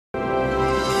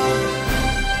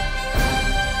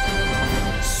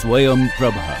Swayam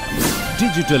Prabha.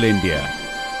 Digital India.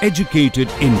 Educated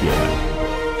India.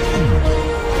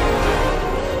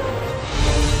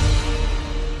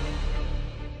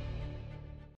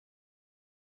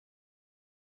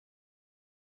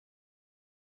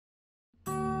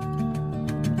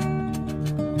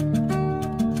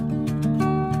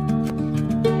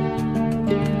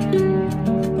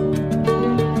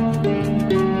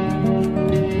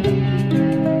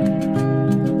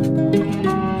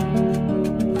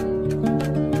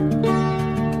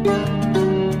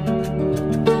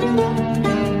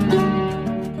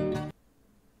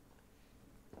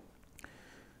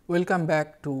 Welcome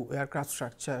back to Aircraft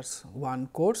Structures 1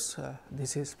 course.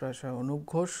 This is Professor Anup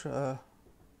Ghosh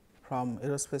from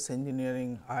Aerospace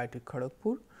Engineering, IIT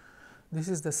Kharagpur. This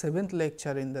is the 7th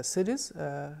lecture in the series.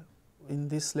 In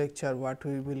this lecture, what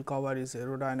we will cover is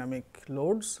aerodynamic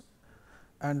loads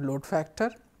and load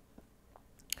factor.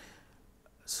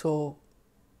 So,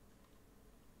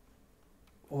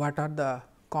 what are the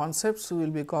concepts we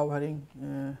will be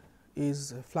covering?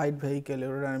 Is flight vehicle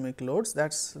aerodynamic loads.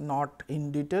 That is not in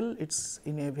detail, it is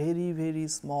in a very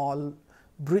small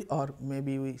or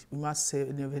maybe we must say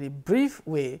in a very brief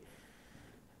way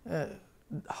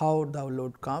how the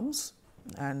load comes,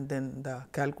 and then the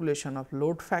calculation of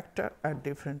load factor at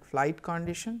different flight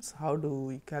conditions, how do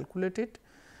we calculate it,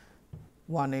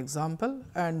 one example,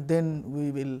 and then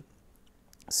we will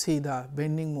see the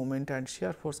bending moment and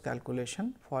shear force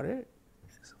calculation for a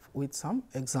with some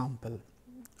example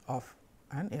of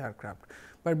an aircraft.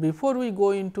 But before we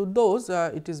go into those,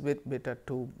 it is better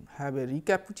to have a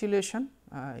recapitulation.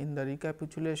 In the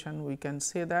recapitulation, we can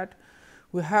say that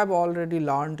we have already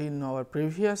learned in our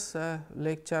previous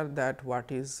lecture that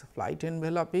what is flight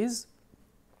envelope is,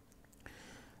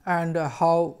 and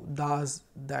how does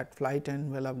that flight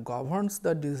envelope governs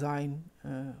the design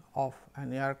of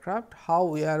an aircraft, how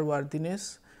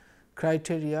airworthiness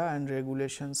criteria and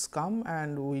regulations come,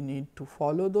 and we need to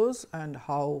follow those, and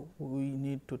how we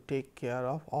need to take care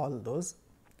of all those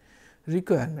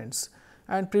requirements.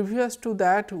 And previous to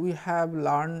that, we have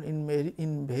learned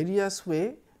in various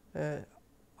way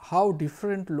how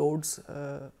different loads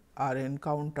are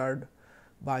encountered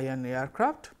by an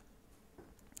aircraft,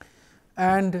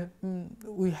 and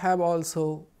we have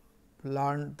also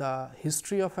learned the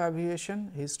history of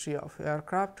aviation, history of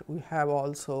aircraft. We have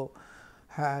also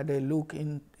had a look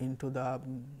into the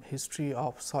history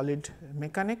of solid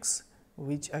mechanics,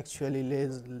 which actually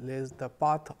lays the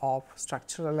path of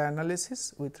structural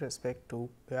analysis with respect to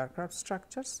aircraft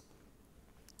structures.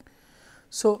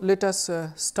 So, let us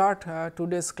start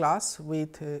today's class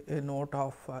with a note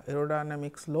of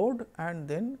aerodynamics load and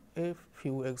then a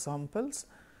few examples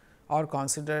or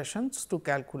considerations to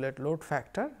calculate load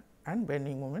factor and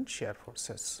bending moment shear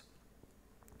forces.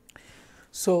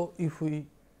 So, if we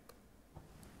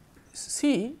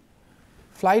see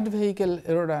flight vehicle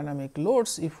aerodynamic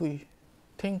loads, if we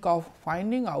think of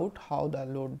finding out how the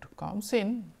load comes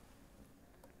in,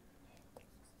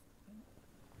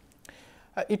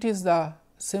 it is the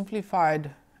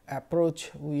simplified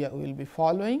approach we will be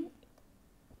following.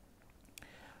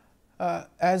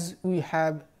 As we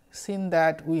have seen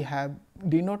that we have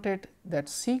denoted that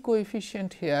C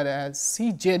coefficient here as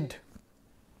Cz.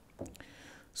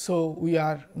 So, we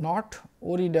are not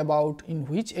worried about in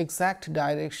which exact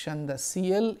direction the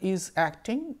CL is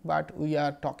acting, but we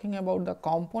are talking about the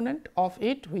component of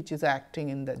it which is acting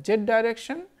in the z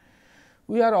direction.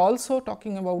 We are also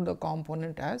talking about the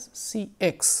component as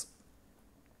Cx.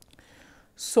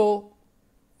 So,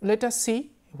 let us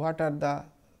see what are the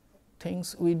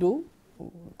things we do.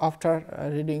 After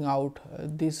reading out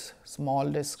this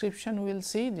small description, we will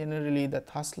see generally the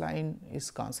thrust line is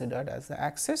considered as the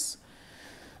axis.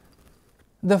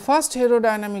 The first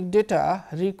aerodynamic data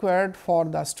required for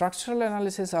the structural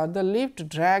analysis are the lift,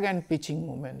 drag and pitching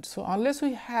moment. So, unless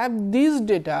we have these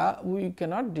data, we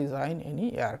cannot design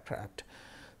any aircraft.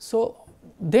 So,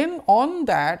 then on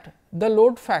that the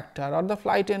load factor or the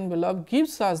flight envelope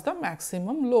gives us the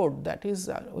maximum load, that is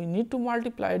we need to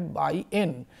multiply it by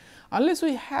n. Unless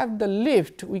we have the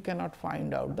lift, we cannot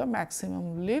find out the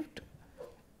maximum lift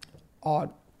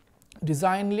or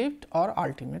design lift or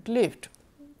ultimate lift.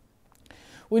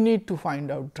 We need to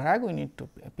find out drag, we need to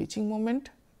pitching moment,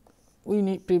 we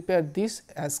need prepare this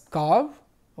as curve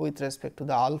with respect to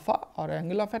the alpha or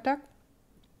angle of attack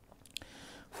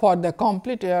for the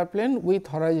complete airplane with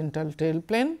horizontal tail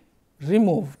plane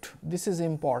removed. This is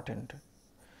important.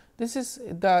 This is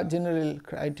the general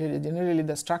criteria, generally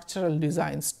the structural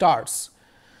design starts.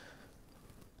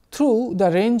 through the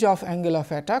range of angle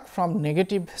of attack from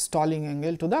negative stalling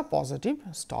angle to the positive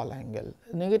stall angle.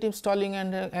 Negative stalling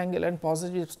angle and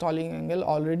positive stalling angle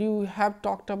already we have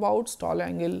talked about. Stall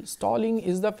angle, stalling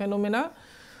is the phenomena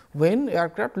when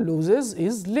aircraft loses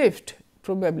its lift,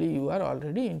 probably you are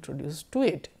already introduced to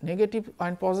it. Negative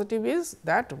and positive is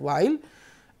that while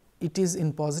it is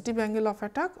in positive angle of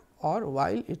attack or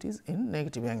while it is in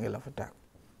negative angle of attack.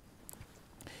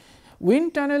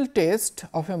 Wind tunnel test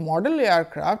of a model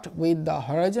aircraft with the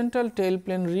horizontal tail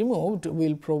plane removed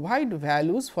will provide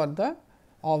values for the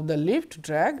lift,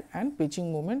 drag and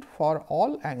pitching moment for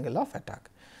all angle of attack.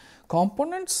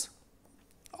 Components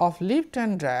of lift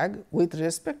and drag with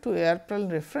respect to airplane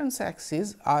reference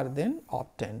axis are then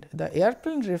obtained. The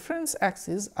airplane reference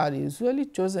axis are usually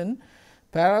chosen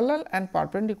parallel and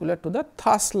perpendicular to the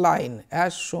thrust line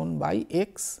as shown by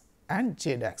x and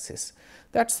z axis.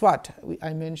 That is what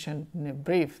I mentioned in a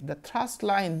brief. The thrust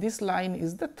line, this line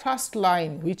is the thrust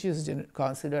line which is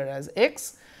considered as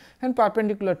x and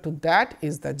perpendicular to that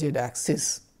is the z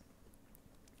axis.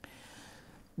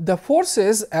 The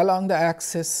forces along the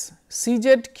axis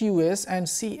CZQS and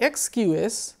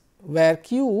CXQS, where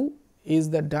Q is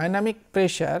the dynamic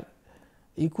pressure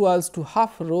equals to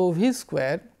half rho v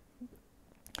square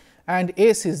and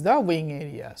S is the wing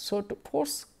area. So,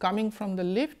 force coming from the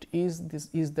lift is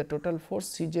the total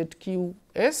force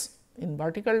CZQS in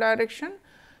vertical direction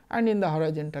and in the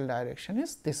horizontal direction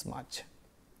is this much.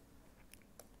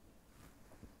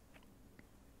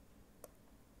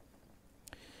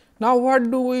 Now, what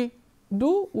do we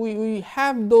do? We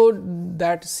have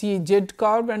that CZ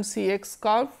curve and CX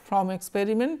curve from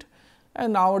experiment,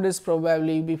 and nowadays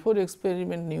probably before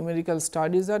experiment numerical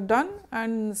studies are done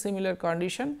and similar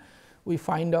condition we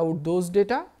find out those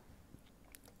data,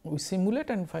 we simulate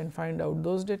and find out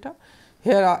those data.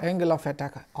 Here our angle of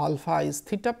attack alpha is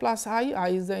theta plus I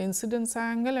is the incidence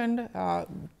angle and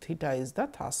theta is the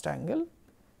thrust angle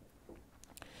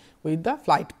with the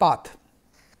flight path.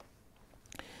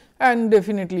 And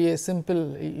definitely a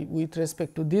simple with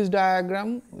respect to this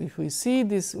diagram, if we see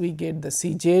this we get the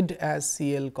Cz as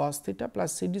Cl cos theta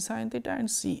plus Cd sin theta and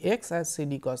Cx as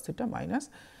Cd cos theta minus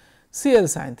Cl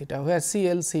sin theta, where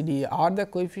Cl, Cd are the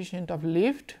coefficient of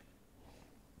lift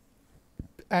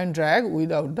and drag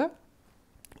without the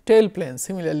tail plane.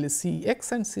 Similarly,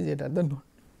 Cx and Cz are the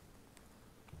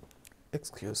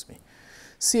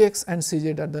Cx and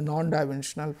Cz are the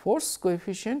non-dimensional force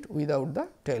coefficient without the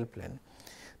tail plane.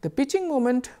 The pitching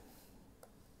moment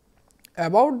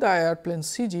about the airplane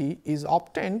CG is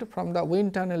obtained from the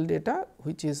wind tunnel data,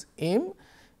 which is m,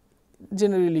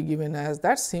 generally given as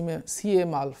that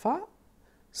Cm alpha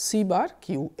C bar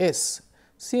q s.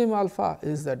 Cm alpha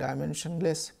is the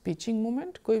dimensionless pitching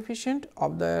moment coefficient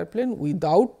of the airplane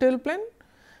without tail plane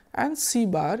and C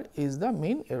bar is the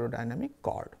main aerodynamic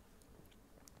chord.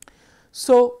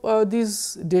 So,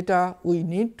 these data we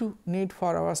need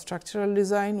for our structural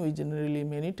design, we generally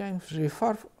many times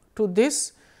refer to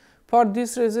this. For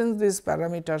this reason, these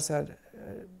parameters are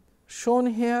shown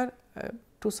here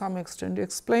to some extent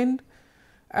explained,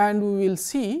 and we will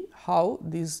see how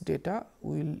these data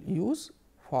we will use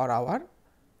for our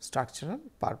structural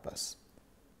purpose.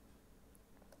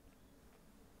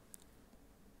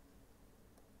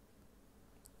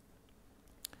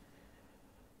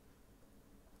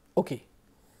 Okay.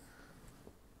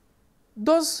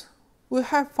 Those we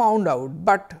have found out,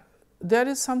 but there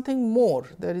is something more.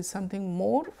 There is something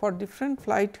more for different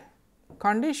flight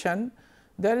condition.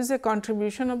 There is a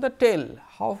contribution of the tail,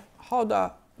 how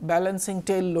the balancing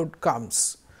tail load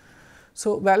comes.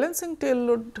 So, balancing tail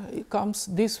load comes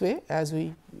this way, as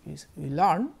we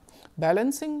learn.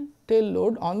 Balancing tail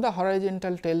load on the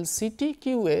horizontal tail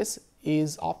CTQS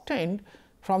is obtained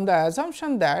from the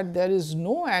assumption that there is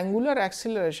no angular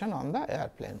acceleration on the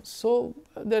airplane. So,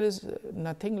 there is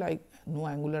nothing like no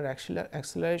angular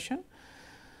acceleration,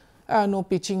 no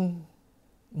pitching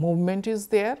movement is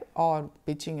there or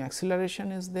pitching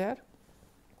acceleration is there.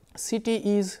 CT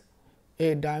is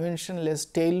a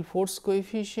dimensionless tail force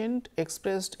coefficient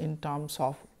expressed in terms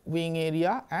of wing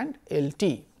area and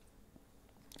LT.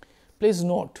 Please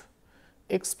note,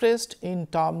 expressed in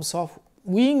terms of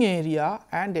wing area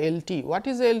and LT. What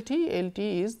is LT? LT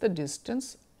is the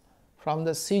distance from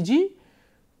the CG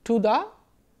to the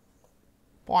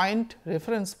point,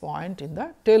 reference point in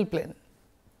the tail plane.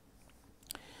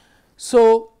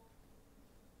 So,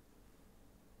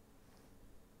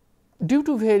 due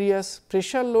to various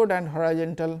pressure load and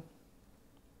horizontal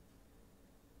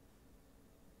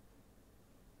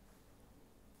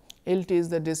LT is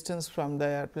the distance from the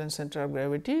airplane center of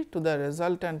gravity to the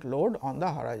resultant load on the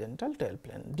horizontal tail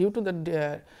plane. Due to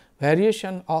the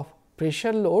variation of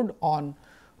pressure load on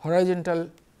horizontal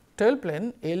tail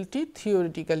plane LT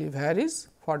theoretically varies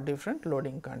for different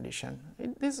loading condition.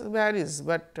 This varies,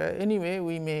 but anyway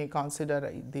we may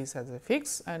consider this as a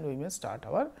fix and we may start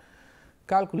our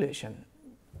calculation.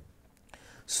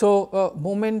 So,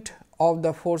 moment of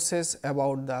the forces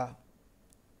about the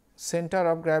center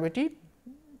of gravity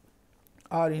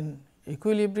are in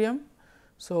equilibrium.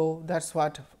 So, that is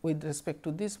what with respect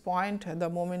to this point the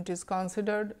moment is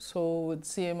considered. So, with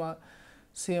Cm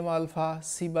alpha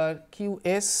C bar q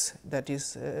s, that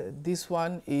is this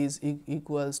one is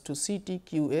equals to C t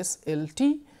q s L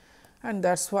t, and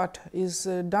that is what is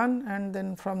done, and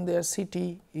then from there C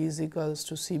t is equals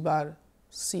to C bar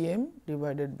C m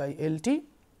divided by L t,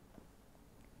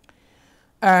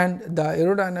 and the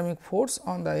aerodynamic force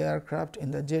on the aircraft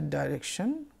in the z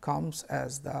direction comes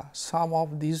as the sum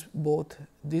of these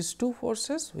two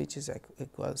forces, which is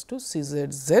equals to C z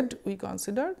z we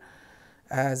consider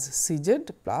as C z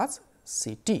plus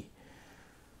C t.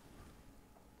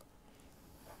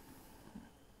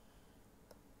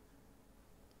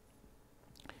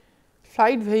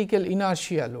 Flight vehicle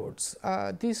inertia loads,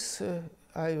 this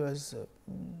I was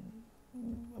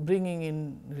bringing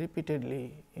in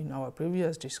repeatedly in our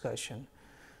previous discussion.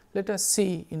 Let us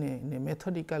see in a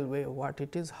methodical way what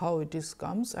it is, how it is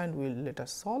comes, and we will let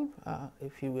us solve a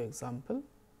few example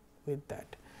with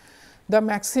that. The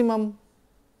maximum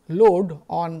load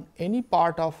on any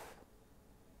part of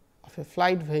a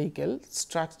flight vehicle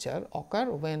structure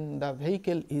occur when the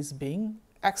vehicle is being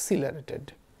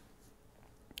accelerated.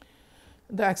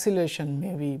 The acceleration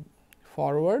may be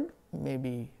forward, may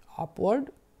be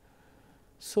upward.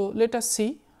 So, let us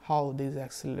see how this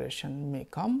acceleration may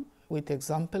come. With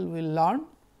example we will learn.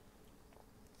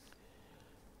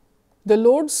 The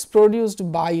loads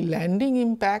produced by landing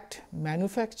impact,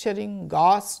 manufacturing,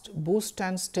 gust, boost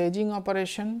and staging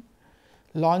operation,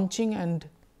 launching and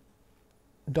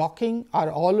docking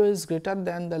are always greater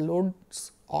than the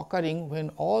loads occurring when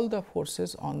all the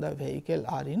forces on the vehicle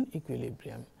are in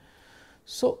equilibrium.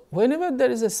 So, whenever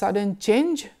there is a sudden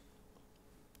change,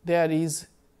 there is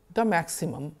the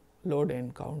maximum load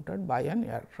encountered by an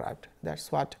aircraft. That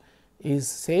is what is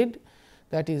said,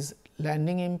 that is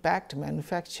landing impact,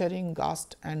 manufacturing,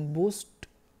 gust and boost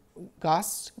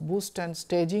and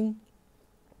staging,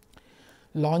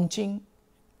 launching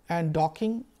and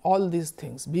docking, all these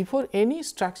things. Before any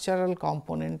structural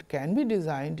component can be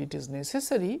designed, it is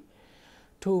necessary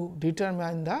to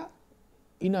determine the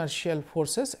inertial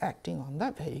forces acting on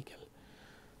the vehicle.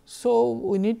 So,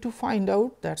 we need to find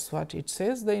out, that is what it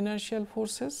says, the inertial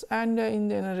forces, and in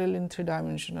general in 3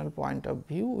 dimensional point of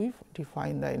view we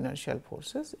define the inertial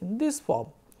forces in this form.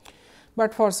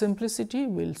 But for simplicity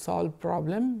we will solve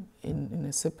problem in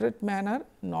a separate manner,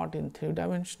 not in 3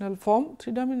 dimensional form.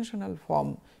 3 dimensional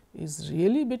form is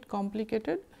really bit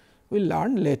complicated, we will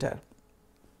learn later.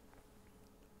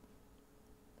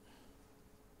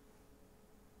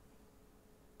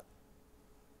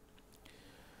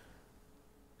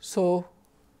 So,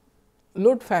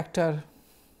 load factor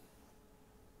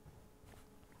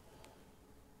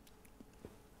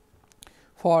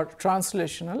for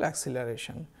translational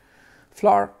acceleration.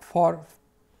 For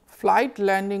flight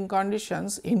landing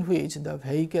conditions in which the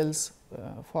vehicles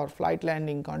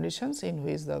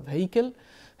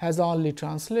has only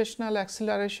translational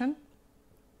acceleration,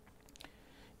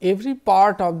 every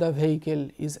part of the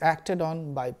vehicle is acted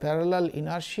on by parallel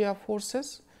inertia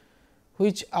forces,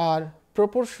 which are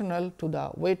proportional to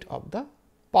the weight of the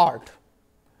part.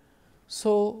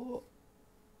 So,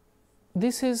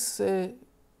 this is a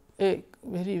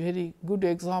very good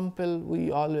example we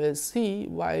always see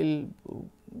while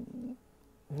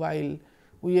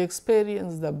we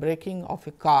experience the braking of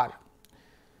a car.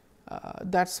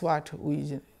 That is what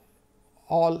we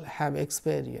all have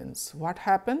experienced. What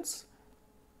happens?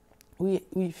 We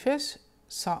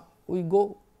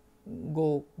go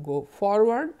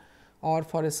forward, or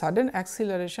for a sudden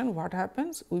acceleration, what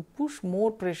happens? We push more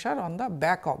pressure on the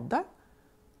back of the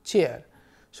chair.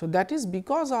 So, that is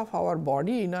because of our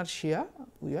body inertia,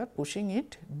 we are pushing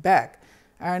it back,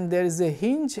 and there is a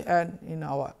hinge in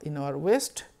our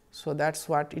waist. So, that is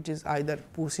what it is, either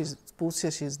pushes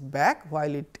it back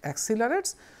while it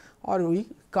accelerates, or we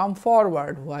come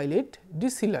forward while it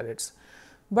decelerates.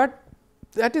 But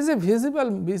that is a visible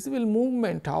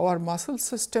movement, our muscle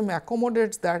system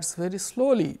accommodates that very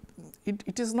slowly.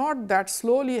 It is not that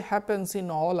slowly happens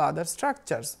in all other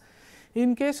structures.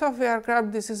 In case of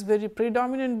aircraft, this is very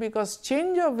predominant because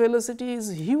change of velocity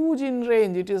is huge in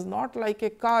range. It is not like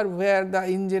a car where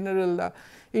in general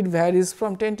it varies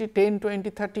from 10, 20,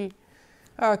 30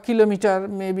 kilometer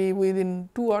maybe within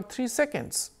 2 or 3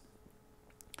 seconds.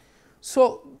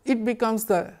 So, it becomes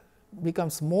the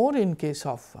becomes more in case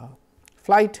of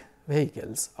flight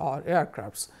vehicles or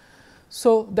aircrafts.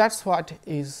 So, that is what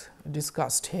is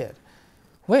discussed here.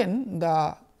 When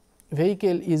the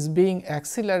vehicle is being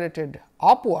accelerated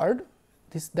upward,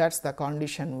 that is the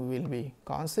condition we will be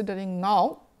considering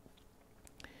now.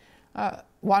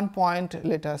 One point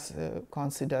let us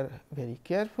consider very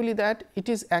carefully, that it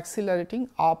is accelerating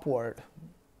upward.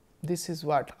 This is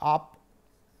what up,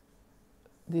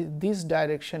 this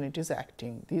direction it is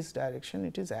acting, this direction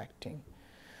it is acting.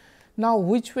 Now,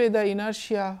 which way the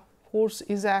inertia force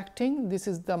is acting? This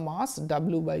is the mass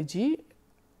W by g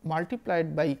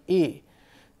multiplied by A.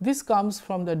 This comes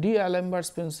from the D'Alembert's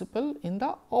principle in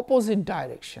the opposite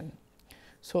direction.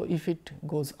 So, if it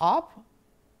goes up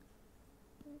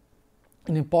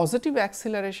in a positive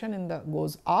acceleration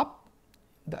goes up,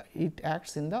 it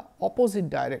acts in the opposite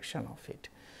direction of it.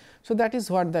 So, that is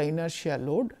what the inertia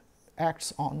load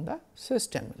acts on the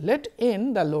system. Let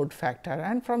n the load factor,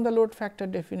 and from the load factor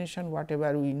definition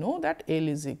whatever we know, that L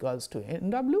is equals to N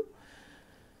W,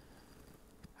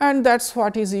 and that is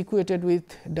what is equated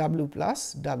with W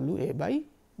plus W A by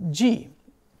G.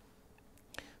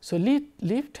 So,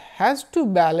 lift has to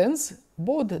balance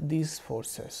both these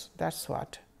forces, that is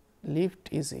what lift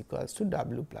is equals to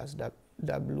W plus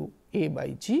W A by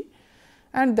G,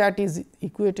 and that is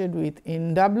equated with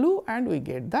N W, and we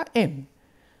get the N.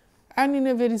 And in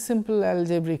a very simple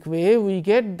algebraic way, we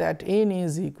get that N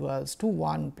is equals to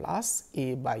 1 plus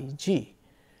A by G.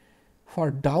 For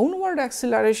downward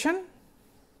acceleration,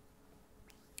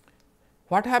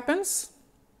 what happens?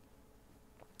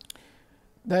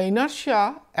 The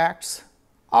inertia acts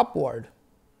upward,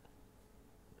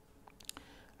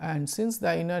 and since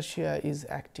the inertia is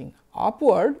acting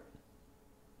upward,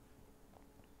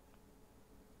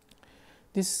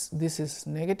 this is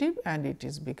negative and it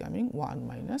is becoming 1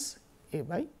 minus A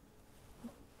by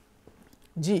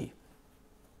G.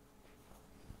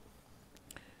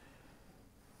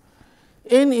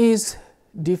 N is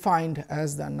defined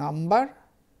as the number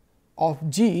of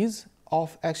G's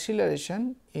of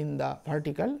acceleration in the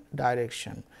vertical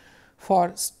direction.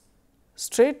 For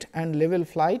straight and level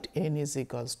flight, N is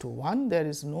equals to 1, there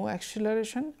is no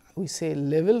acceleration. We say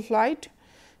level flight,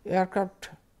 aircraft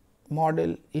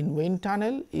model in wind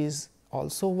tunnel is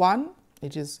also 1,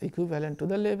 it is equivalent to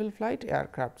the level flight.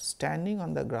 Aircraft standing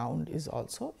on the ground is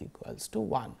also equals to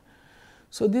 1.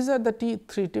 So, these are the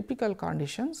three typical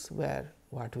conditions where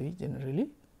what we generally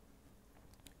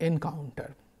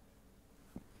encounter.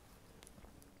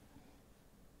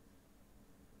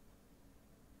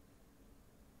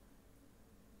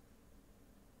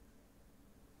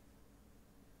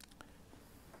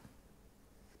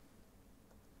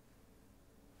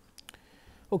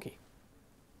 Okay.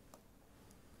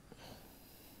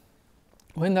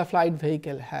 When the flight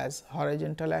vehicle has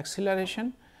horizontal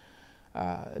acceleration,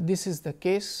 this is the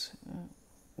case.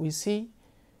 We see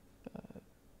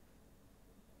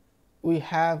we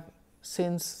have,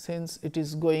 since it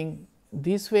is going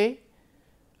this way,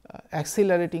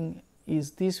 accelerating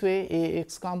is this way, A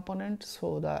x component.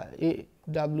 So, the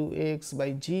W A x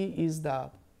by G is the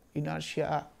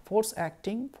inertia force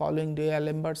acting following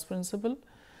D'Alembert's principle,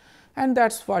 and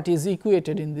that is what is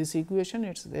equated in this equation.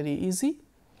 It is very easy.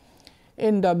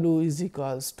 N W is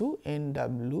equals to N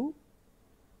W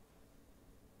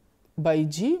by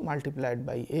G multiplied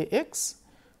by A x,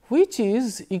 which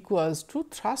is equals to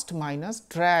thrust minus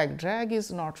drag. Drag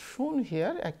is not shown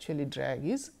here, actually drag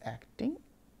is acting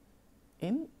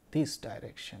in this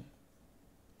direction.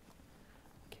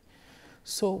 Okay.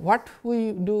 So, what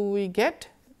we do we get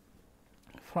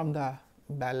from the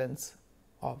balance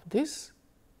of this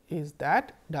is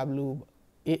that W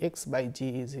A x by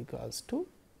G is equals to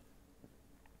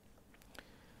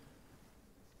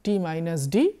T minus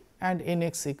D and N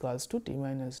x equals to T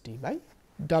minus D by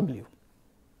W.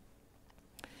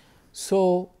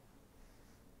 So,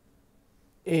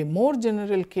 a more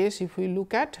general case if we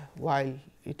look at, while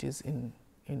it is in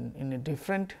a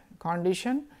different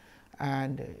condition,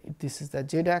 and this is the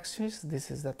z axis, this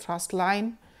is the thrust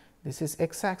line, this is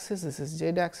x axis, this is z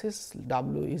axis,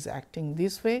 W is acting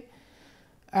this way.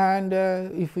 And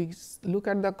if we look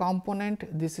at the component,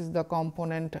 this is the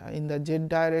component in the z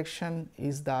direction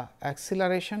is the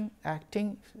acceleration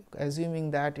acting,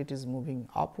 assuming that it is moving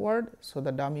upward. So,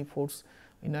 the dummy force,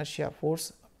 inertia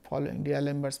force following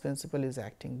D'Alembert's principle is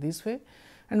acting this way,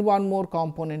 and one more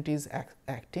component is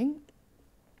acting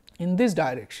in this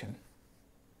direction.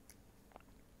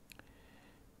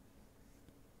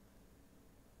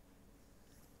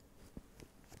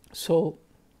 So,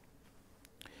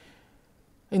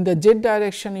 in the z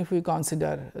direction, if we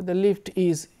consider, the lift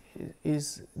is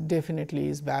definitely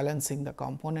is balancing the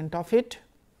component of it.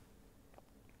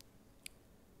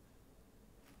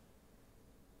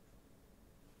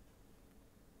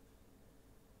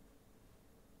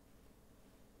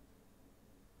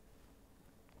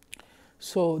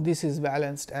 So, this is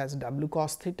balanced as W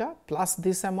cos theta plus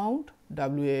this amount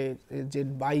W A z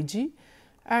by g,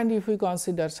 and if we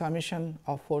consider summation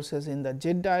of forces in the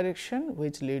z direction,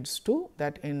 which leads to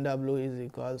that N W is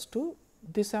equals to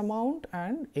this amount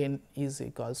and N is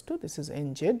equals to, this is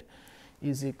N z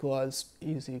is equals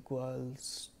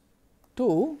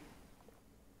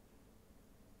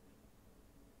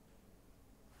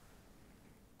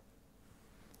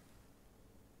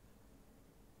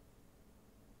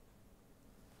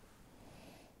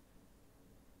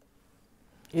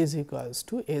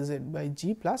to A z by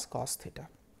g plus cos theta.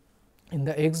 In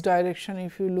the x direction,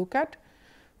 if you look at,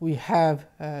 we have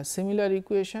a similar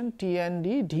equation T and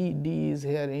D is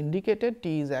here indicated,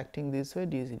 T is acting this way,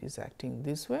 D is acting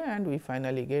this way, and we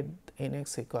finally get N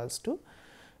x equals to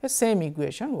a same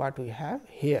equation what we have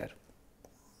here.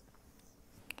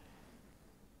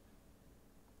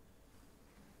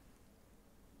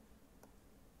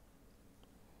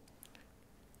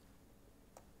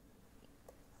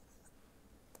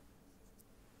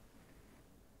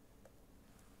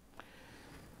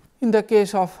 In the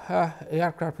case of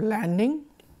aircraft landing,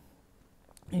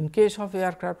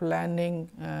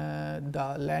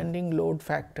 the landing load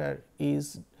factor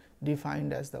is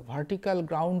defined as the vertical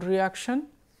ground reaction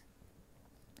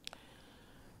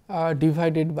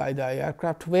divided by the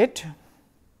aircraft weight.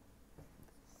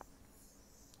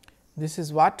 This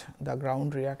is what the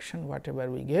ground reaction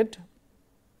whatever we get.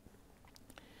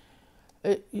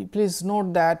 Please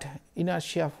note that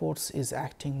inertia force is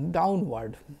acting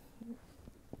downward.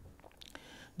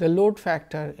 The load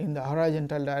factor in the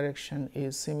horizontal direction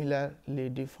is similarly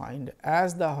defined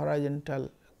as the horizontal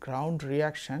ground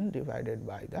reaction divided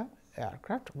by the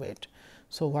aircraft weight.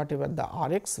 So, whatever the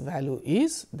R x value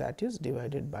is, that is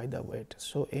divided by the weight.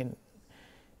 So,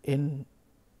 in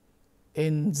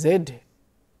z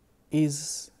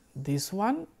is this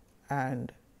one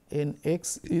and in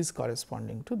x is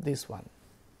corresponding to this one.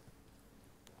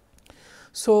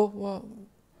 So,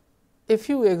 a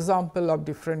few example of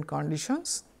different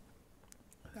conditions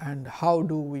and how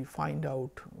do we find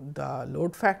out the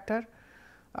load factor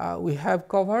we have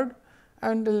covered,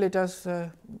 and let us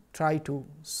try to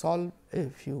solve a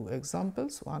few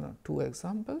examples, one or two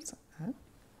examples.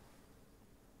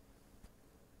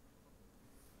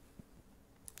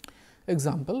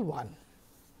 Example 1.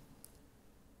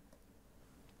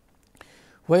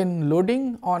 When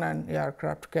loading on an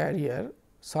aircraft carrier,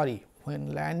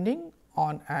 when landing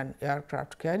on an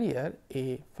aircraft carrier,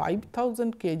 a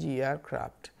 5000 kg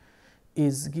aircraft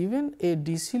is given a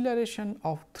deceleration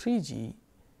of 3 g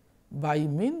by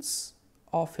means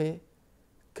of a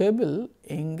cable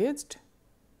engaged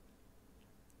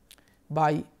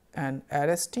by an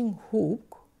arresting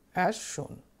hook as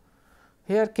shown.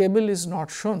 Here cable is not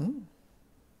shown,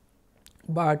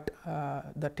 but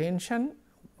the tension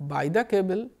by the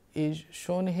cable is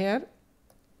shown here.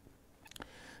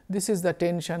 This is the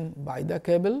tension by the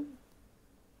cable,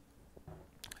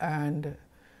 and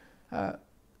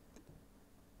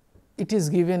it is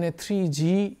given a 3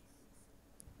 g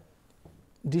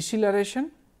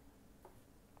deceleration.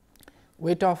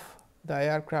 Weight of the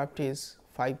aircraft is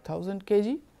 5000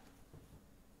 kg.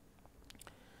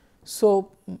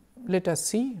 So, let us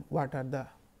see what are the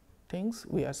things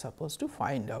we are supposed to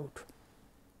find out.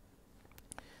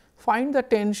 Find the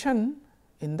tension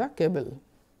in the cable.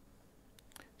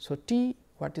 So, T,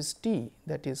 what is T?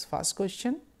 That is first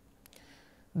question.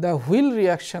 The wheel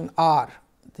reaction R,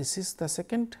 this is the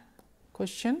second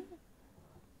question.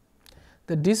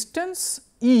 The distance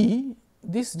E,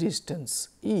 this distance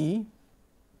E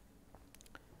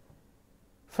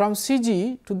from C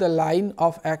g to the line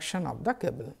of action of the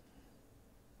cable.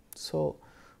 So,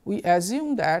 we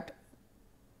assume that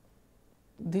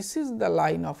this is the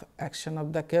line of action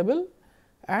of the cable,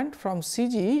 and from C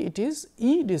g it is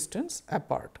E distance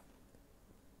apart.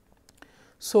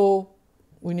 So,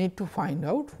 we need to find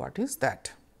out what is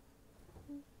that.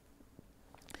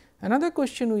 Another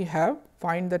question we have,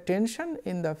 find the tension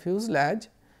in the fuselage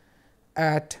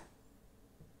at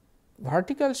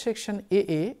vertical section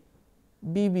AA,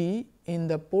 BB in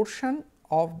the portion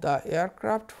of the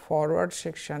aircraft forward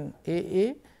section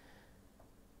AA,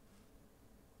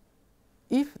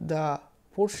 if the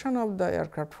portion of the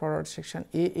aircraft forward section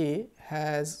AA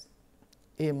has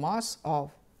a mass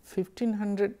of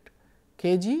 1500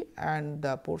 kg and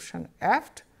the portion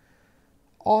aft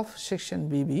of section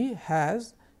BB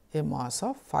has a mass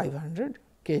of 500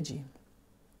 kg.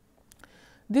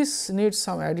 This needs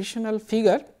some additional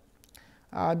figure,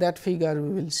 that figure we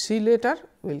will see later,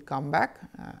 we will come back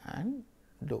and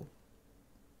do.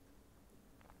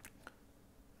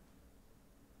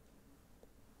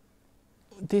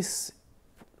 This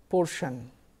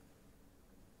portion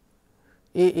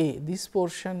AA, this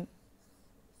portion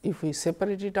if we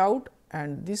separate it out,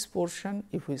 and this portion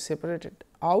if we separate it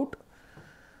out,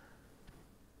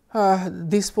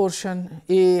 this portion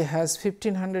A has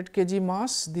 1500 kg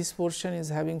mass, this portion is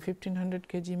having 1500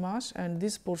 kg mass, and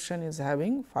this portion is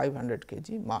having 500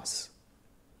 kg mass.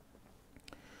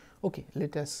 Okay,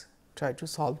 let us try to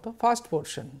solve the first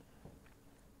portion.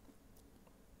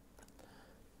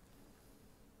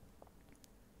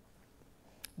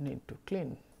 Need to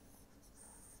clean.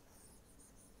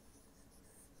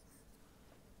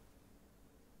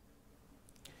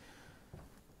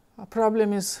 Our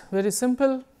problem is very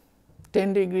simple.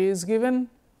 10 degree is given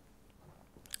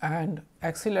and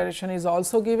acceleration is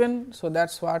also given. So,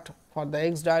 that is what for the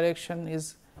x direction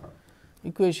is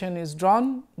equation is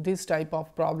drawn. This type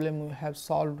of problem we have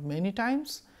solved many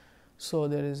times. So,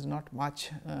 there is not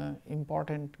much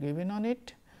importance given on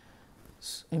it,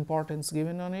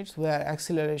 where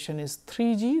acceleration is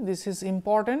 3 g. This is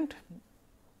important,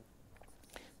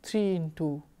 3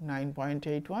 into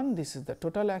 9.81, this is the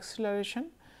total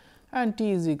acceleration, and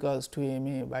t is equals to m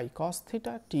a by cos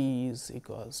theta. T is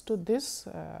equals to this.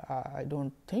 I do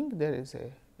not think there is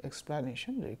a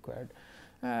explanation required.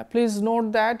 Please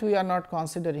note that we are not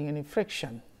considering any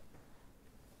friction.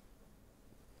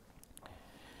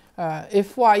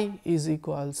 F y is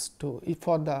equals to, if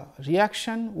for the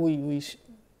reaction we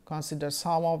consider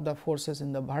sum of the forces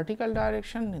in the vertical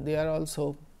direction, they are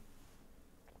also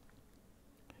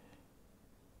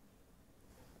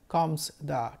comes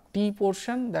the t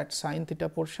portion, that sin theta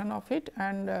portion of it,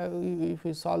 and if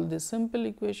we solve this simple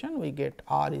equation we get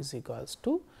r is equals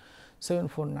to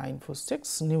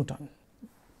 74946 Newton.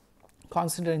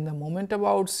 Considering the moment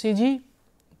about C g,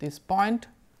 this point,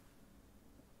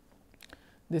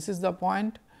 this is the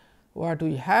point what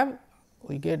we have,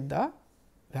 we get the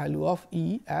value of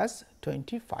E as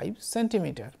 25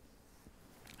 centimeter.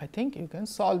 I think you can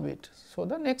solve it. So,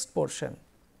 the next portion.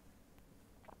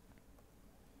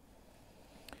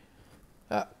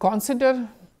 Consider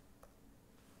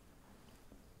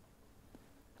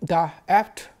the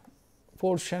aft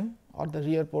portion or the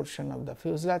rear portion of the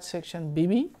fuselage section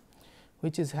BB,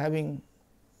 which is having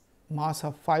mass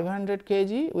of 500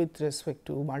 kg with respect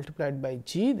to multiplied by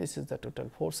g. This is the total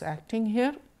force acting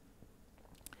here,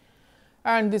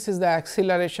 and this is the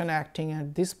acceleration acting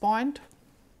at this point.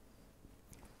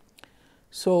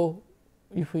 So,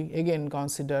 if we again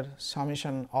consider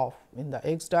summation of in the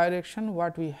x direction,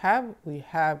 what we have? We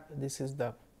have this is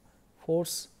the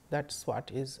force, that is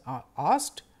what is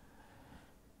asked,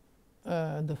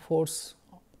 the force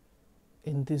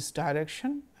in this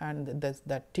direction, and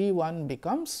that T 1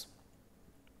 becomes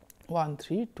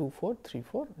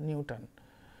 132434 Newton.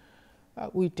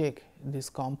 We take these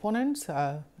components,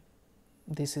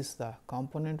 this is the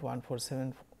component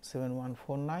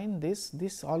 1477149,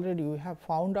 this already we have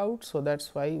found out. So, that is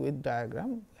why with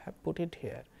diagram we have put it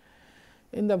here.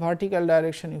 In the vertical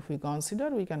direction, if we consider,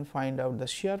 we can find out the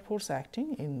shear force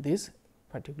acting in this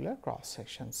particular cross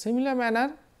section. Similar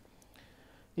manner,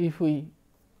 if we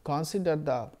consider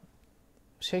the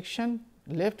section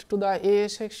left to the A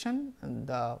section, and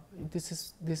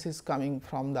this is coming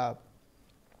from the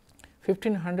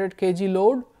 1500 kg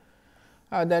load,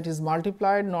 that is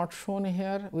multiplied, not shown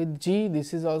here, with g.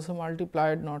 This is also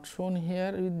multiplied, not shown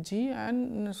here, with g,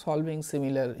 and solving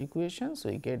similar equations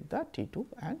we get the T 2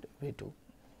 and V 2.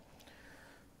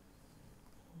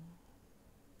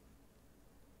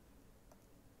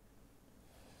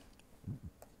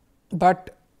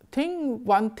 But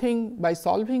one thing by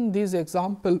solving this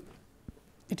example,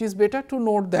 it is better to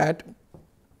note that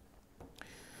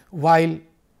while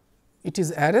it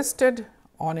is arrested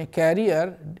on a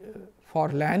carrier for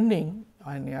landing,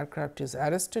 an aircraft is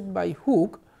arrested by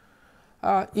hook,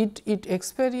 it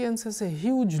experiences a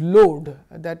huge load,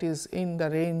 that is in the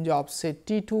range of say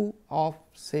T 2 of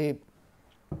say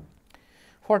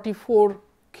 44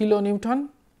 kilonewton,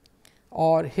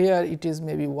 or here it is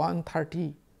maybe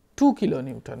 132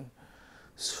 kilonewton.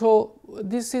 So,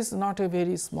 this is not a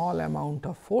very small amount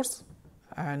of force,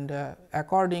 and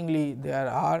accordingly there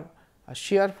are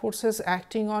shear forces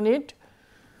acting on it,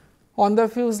 on the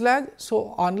fuselage.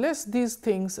 So, unless these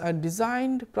things are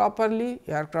designed properly,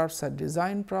 aircrafts are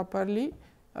designed properly,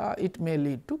 it may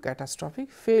lead to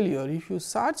catastrophic failure. If you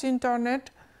search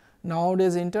internet,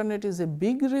 nowadays internet is a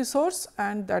big resource,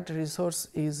 and that resource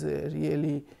is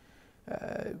really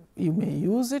you may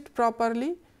use it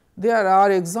properly. There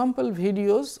are example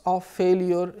videos of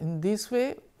failure in this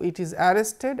way. It is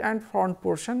arrested and front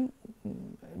portion,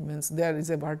 means there is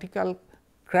a vertical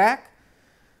crack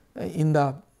in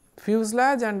the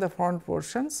fuselage and the front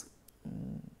portions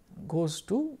goes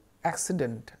to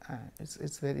accident, it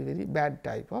is very bad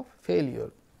type of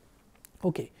failure.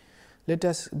 Okay. Let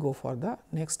us go for the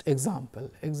next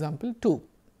example, example 2.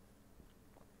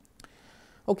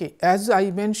 Okay. As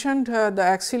I mentioned the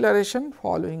acceleration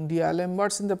following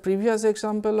D'Alembert's in the previous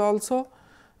example also.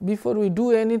 Before we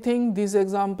do anything, this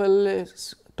example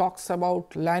talks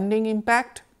about landing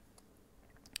impact,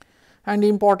 and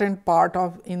important part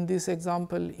of in this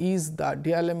example is the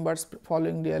D'Alembert's,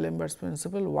 following D'Alembert's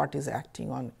principle, what is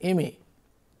acting on MA.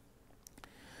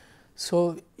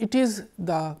 So, it is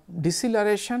the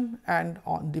deceleration, and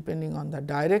on depending on the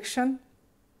direction,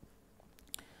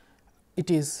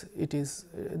 it is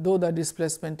though the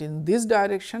displacement in this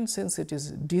direction, since it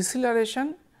is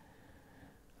deceleration,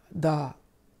 the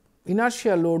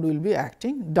inertial load will be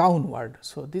acting downward.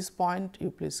 So, this point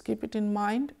you please keep it in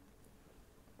mind.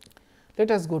 Let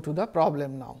us go to the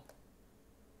problem now.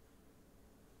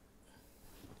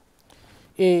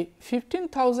 A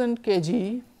 15,000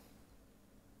 kg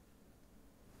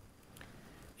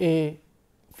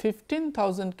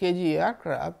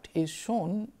aircraft is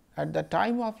shown at the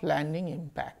time of landing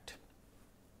impact,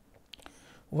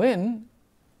 when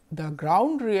the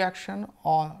ground reaction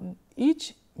on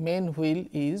each main wheel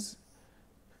is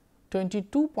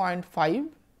 22.5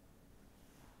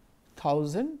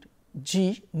 thousand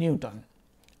g Newton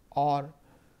or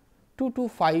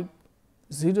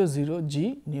 22500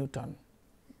 g Newton.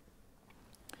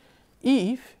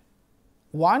 If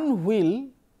one wheel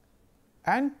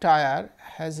and tire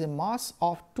has a mass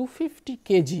of 250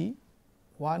 kg,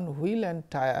 one wheel and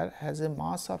tire has a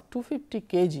mass of 250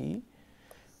 kg,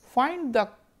 find the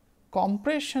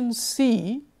compression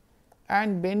C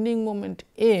and bending moment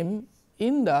M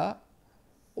in the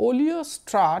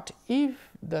oleostrut if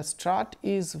the strut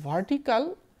is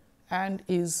vertical and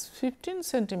is 15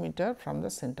 centimeter from the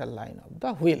center line of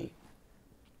the wheel.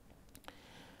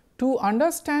 To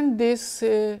understand this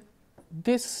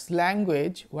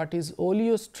language, what is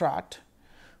oleostrut?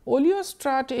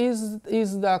 Oleostrut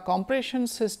is the compression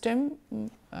system,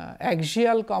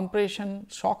 axial compression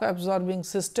shock absorbing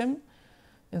system.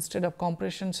 Instead of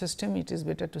compression system, it is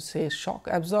better to say shock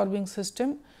absorbing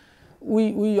system.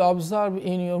 We observe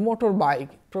in your motorbike,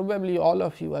 probably all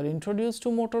of you are introduced to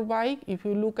motorbike. If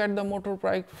you look at the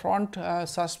motorbike front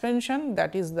suspension,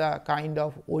 that is the kind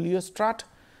of oleostrut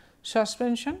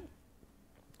suspension.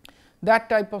 That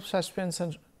type of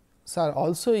suspensions are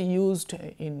also used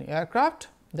in aircraft,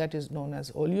 that is known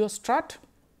as oleostrut.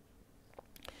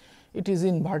 It is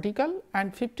in vertical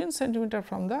and 15 centimeter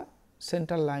from the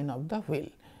center line of the wheel.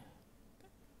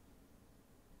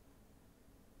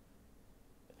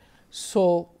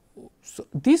 So,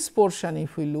 this portion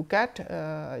if we look at,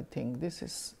 I think this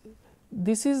is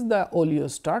the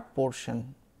oleostrut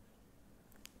portion.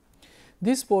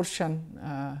 This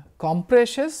portion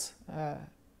compresses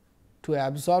to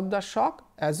absorb the shock,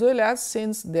 as well as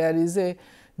since there is a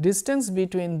distance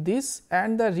between this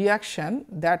and the reaction,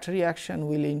 that reaction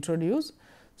will introduce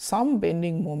some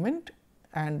bending moment,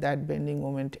 and that bending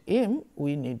moment M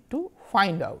we need to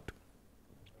find out.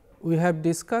 We have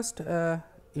discussed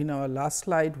in our last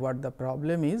slide what the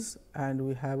problem is, and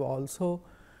we have also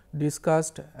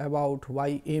discussed about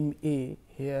why M A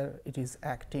here it is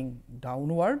acting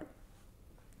downward.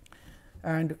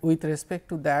 And with respect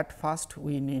to that, first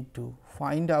we need to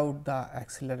find out the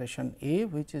acceleration A,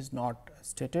 which is not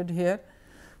stated here.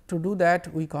 To do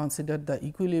that, we consider the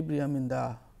equilibrium in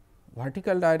the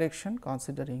vertical direction,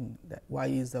 considering that y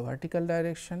is the vertical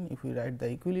direction. If we write the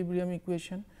equilibrium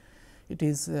equation, it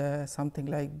is something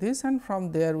like this, and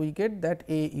from there we get that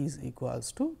A is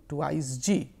equals to twice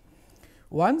g.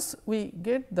 Once we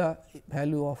get the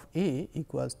value of A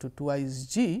equals to twice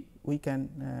g, we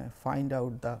can find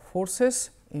out the forces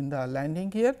in the landing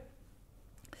gear.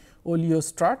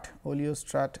 Oleostrut,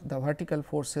 the vertical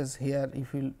forces here,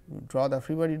 if you draw the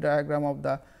free body diagram of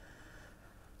the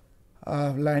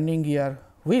landing gear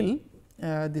wheel,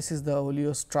 this is the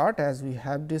oleostrut as we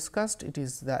have discussed, it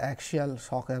is the axial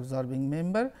shock absorbing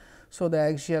member. So, the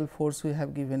axial force we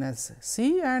have given as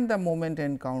C and the moment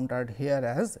encountered here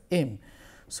as M.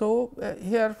 So,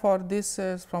 here for this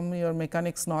from your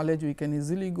mechanics knowledge we can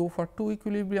easily go for two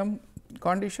equilibrium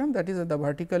condition, that is the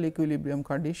vertical equilibrium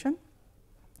condition,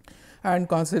 and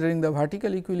considering the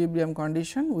vertical equilibrium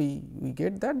condition we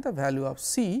get that the value of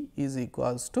C is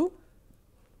equals to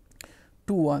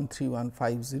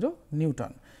 213150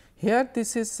 Newton. Here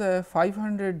this is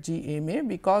 500 g MA,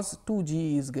 because 2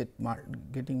 g is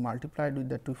getting multiplied with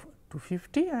the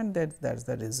 250, and that is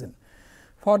the reason.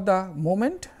 For the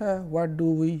moment, what do?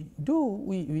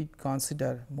 We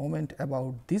consider moment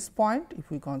about this point.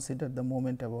 If we consider the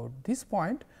moment about this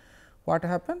point, what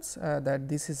happens that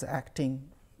this is acting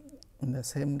in the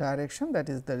same direction, that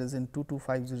is in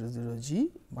 22500 g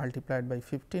multiplied by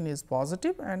 15 is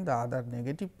positive and the other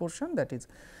negative portion, that is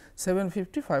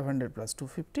 750 500 plus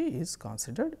 250 is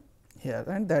considered here,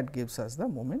 and that gives us the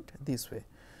moment this way.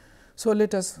 So,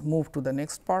 let us move to the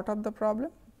next part of the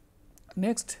problem.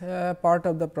 Next part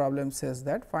of the problem says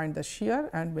that find the shear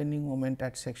and bending moment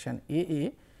at section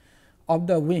AA of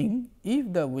the wing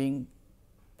if the wing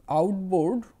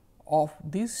outboard of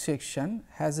this section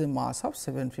has a mass of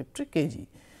 750 kg.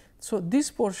 So,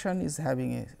 this portion is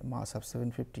having a mass of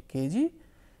 750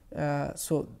 kg.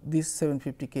 So, this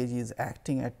 750 kg is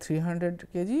acting at 300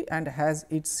 kg and has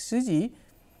its CG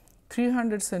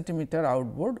 300 centimeter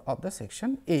outboard of the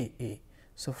section AA.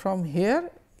 So, from here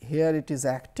it is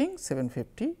acting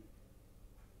 750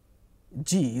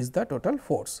 g is the total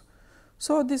force.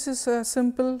 So, this is a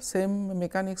simple same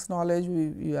mechanics knowledge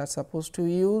we are supposed to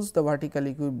use. The vertical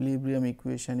equilibrium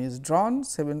equation is drawn,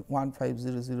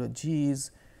 71500 g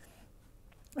is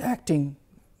acting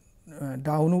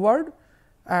downward,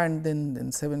 and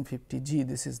then 750 g,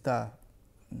 this is the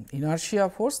inertia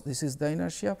force, this is the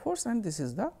inertia force and this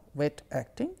is the weight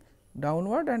acting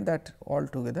downward, and that all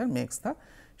together makes the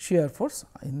shear force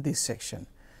in this section.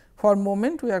 For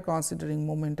moment, we are considering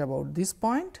moment about this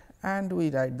point, and we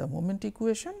write the moment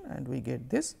equation and we get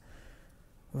this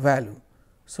value.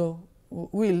 So,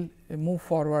 we will move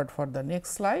forward for the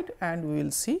next slide and we will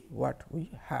see what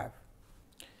we have.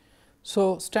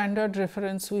 So, standard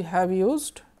reference we have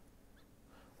used.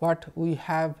 What we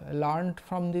have learned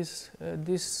from this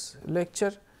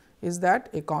lecture is that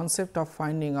a concept of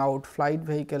finding out flight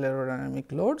vehicle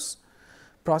aerodynamic loads,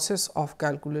 process of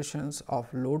calculations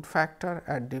of load factor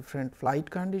at different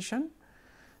flight condition,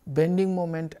 bending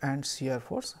moment and shear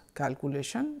force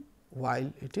calculation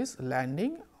while it is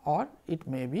landing, or it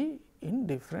may be in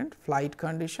different flight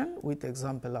condition. With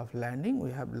example of landing,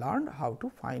 we have learned how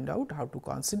to find out, how to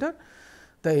consider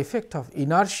the effect of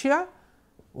inertia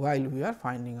while we are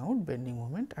finding out bending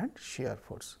moment and shear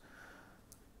force.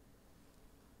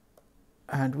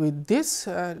 And with this,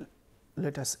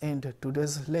 let us end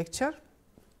today's lecture.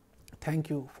 Thank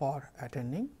you for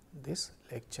attending this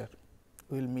lecture.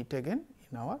 We will meet again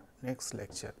in our next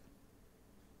lecture.